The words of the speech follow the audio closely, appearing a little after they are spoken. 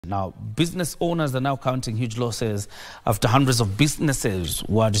Now, business owners are now counting huge losses after hundreds of businesses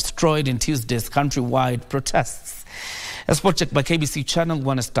were destroyed in Tuesday's countrywide protests. A spot check by KBC Channel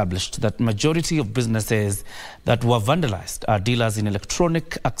 1 established that majority of businesses that were vandalized are dealers in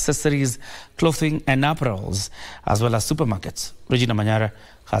electronic accessories, clothing and apparels, as well as supermarkets. Regina Manyara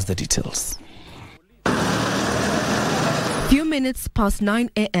has the details. Few minutes past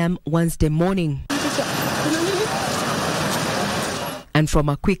 9 a.m. Wednesday morning. And from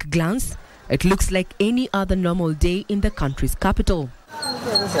a quick glance, it looks like any other normal day in the country's capital.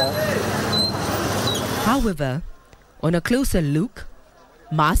 However, on a closer look,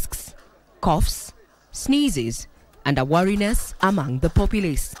 masks, coughs, sneezes, and a wariness among the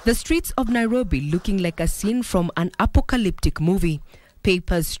populace. The streets of Nairobi looking like a scene from an apocalyptic movie.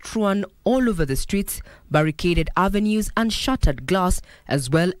 Papers strewn all over the streets, barricaded avenues and shattered glass, as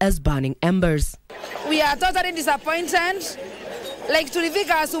well as burning embers. We are totally disappointed. Like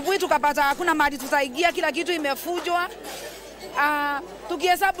tulifika asubuhi tukapata hakuna mahali tutaigia, kila kitu imefujwa.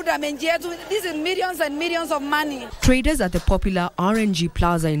 Tukihesabu damage yetu, this is millions and millions of money. Traders at the popular RNG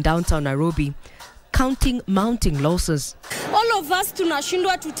Plaza in downtown Nairobi counting mounting losses. All of us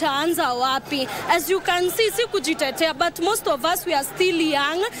tunashindwa tutaanza wapi. As you can see, si kujitetea, but most of us we are still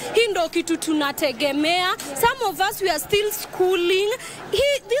young. Hii ndo kitu tunategemea. Some of us we are still schooling.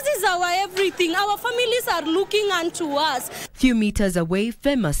 This is our everything. Our families are looking unto us. Few meters away,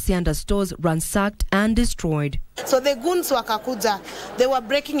 famous Cianda stores ransacked and destroyed. So the goons wakakuja, they were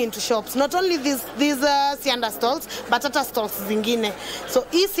breaking into shops. Not only these Cianda stalls, but hata stalls zingine. So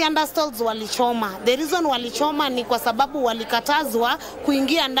hii Cianda stalls walichoma. The reason walichoma ni kwa sababu walikatazwa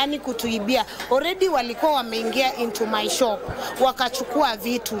kuingia ndani kutuibia. Already walikuwa wameingia into my shop, wakachukua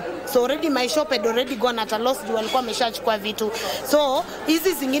vitu. So already my shop had already gone at a loss, walikuwa wameshachukua vitu. So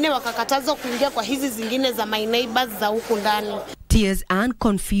hizi zingine wakakatazwa kuingia kwa hizi zingine za my neighbors za huku ndani. Tears and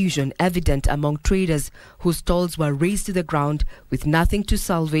confusion evident among traders whose stalls were razed to the ground with nothing to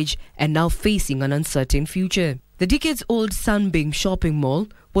salvage and now facing an uncertain future. The decades-old Sunbeam shopping mall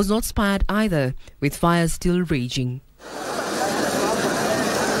was not spared either, with fires still raging.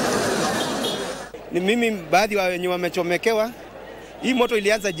 Ni mimi baadhi wa wenye wamechomekewa. Hii moto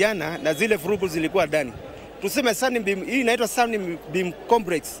ilianza jana na zile furugu zilikuwa ndani. Tuseme Sunbeam, hii inaitwa Sunbeam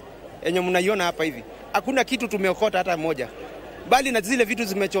Complex yenye mnaiona hapa hivi. Hakuna kitu tumeokota hata moja. Bali na zile vitu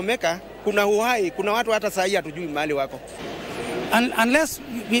zimechomeka, kuna uhai, kuna watu hata saa hii hatujui mahali wako. Unless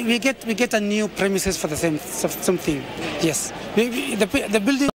we get a new premises for the same thing. Yes. The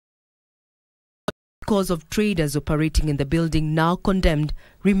building. Because of traders operating in the building now condemned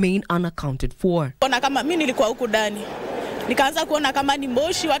remain unaccounted for. Kama mimi nilikuwa huku ndani. Nikaanza kuona kama ni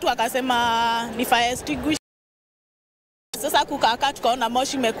moshi, watu wakasema ni fire extinguisher. Sasa kukaa tukaona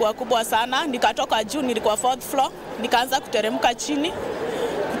moshi imekuwa kubwa sana, nikatoka juu, nilikuwa 4th floor, nikaanza kuteremka chini.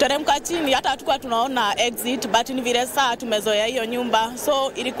 Hata hatukuwa tunaona exit, but ni vile saa tumezoea hiyo nyumba,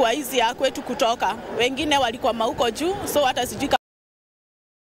 so ilikuwa easy ya kwetu kutoka. Wengine walikuwa huko juu, so hata sijui.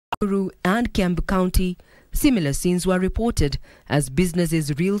 Nakuru and Kiambu County, similar scenes were reported as businesses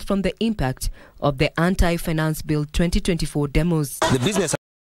reeled from the impact of the Anti-Finance Bill 2024 demos. The business,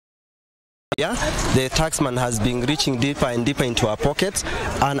 the taxman has been reaching deeper and deeper into our pockets,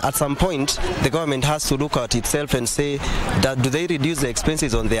 and at some point the government has to look at itself and say that do they reduce the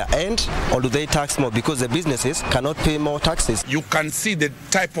expenses on their end or do they tax more, because the businesses cannot pay more taxes. You can see the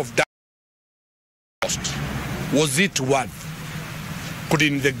type of cost. Was it worth?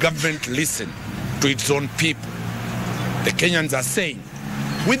 Couldn't the government listen to its own people? The Kenyans are saying,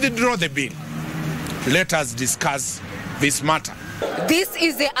 withdraw the bill. Let us discuss this matter. This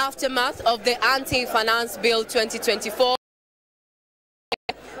is the aftermath of the Anti-Finance Bill 2024.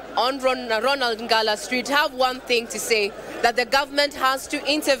 On Ronald Ngala Street have one thing to say, that the government has to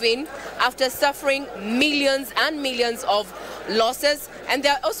intervene after suffering millions and millions of losses, and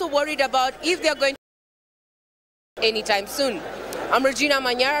they're also worried about if they're going to anytime soon. I'm Regina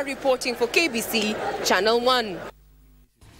Manyara reporting for KBC Channel 1.